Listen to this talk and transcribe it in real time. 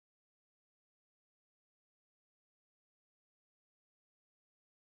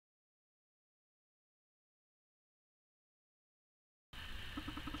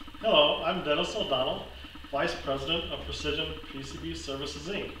I'm Dennis O'Donnell, Vice President of Precision PCB Services,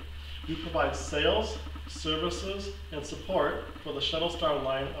 Inc. We provide sales, services, and support for the Shuttle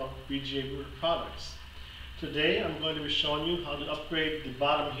line of BGA Rework products. Today I'm going to be showing you how to upgrade the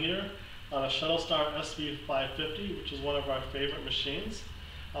bottom heater on a Shuttle SV550, which is one of our favorite machines.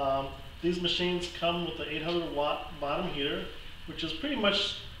 These machines come with the 800 watt bottom heater, which is pretty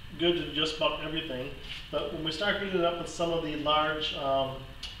much good to just about everything. But when we start heating it up with some of the large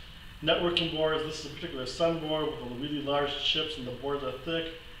networking boards, this is a particular sun board with really large chips and the boards are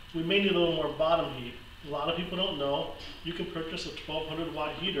thick, we may need a little more bottom heat. A lot of people don't know you can purchase a 1200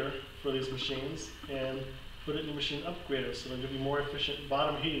 watt heater for these machines and put it in your machine, upgrade it, so it'll give you more efficient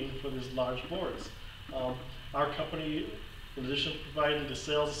bottom heating for these large boards. Our company, in addition to providing the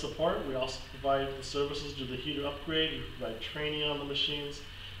sales and support, we also provide the services to the heater upgrade. We provide training on the machines.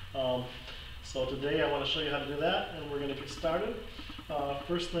 So today I want to show you how to do that, and we're going to get started.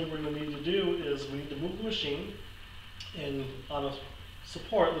 First thing we're going to need to do is we need to move the machine, and on a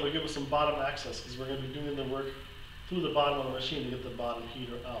support that'll give us some bottom access, because we're going to be doing the work through the bottom of the machine to get the bottom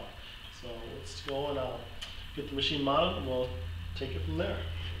heater out. So let's go and get the machine mounted, and we'll take it from there.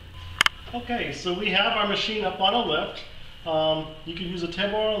 Okay, so we have our machine up on a lift. You can use a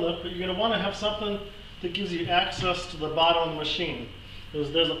table or a lift, but you're going to want to have something that gives you access to the bottom of the machine.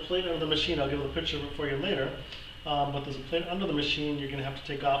 There's a plate under the machine. I'll give a picture of it for you later. But there's a plate under the machine you're going to have to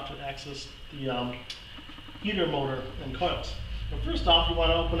take off to access the heater motor and coils. But first off, you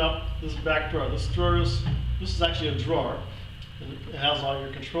want to open up this back drawer. This is actually a drawer. It has all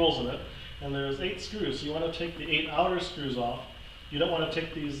your controls in it. And there's 8 screws. So you want to take the 8 outer screws off. You don't want to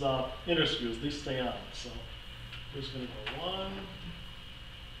take these inner screws. These stay on. So we're just going to go 1,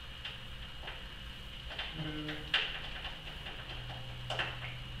 2,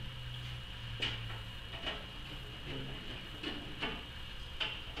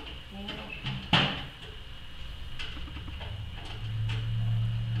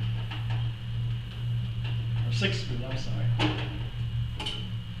 6 screws, I'm sorry.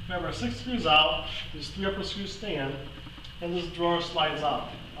 We have our 6 screws out, these 3 upper screws stay in, and this drawer slides out.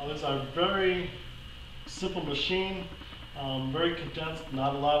 This is a very simple machine, very condensed,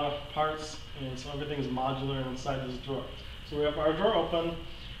 not a lot of parts, and so everything is modular inside this drawer. So we have our drawer open,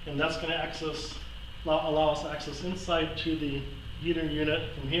 and that's going to allow us access inside to the heater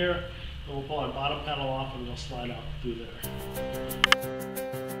unit from here, and we'll pull our bottom panel off and it'll slide out through there.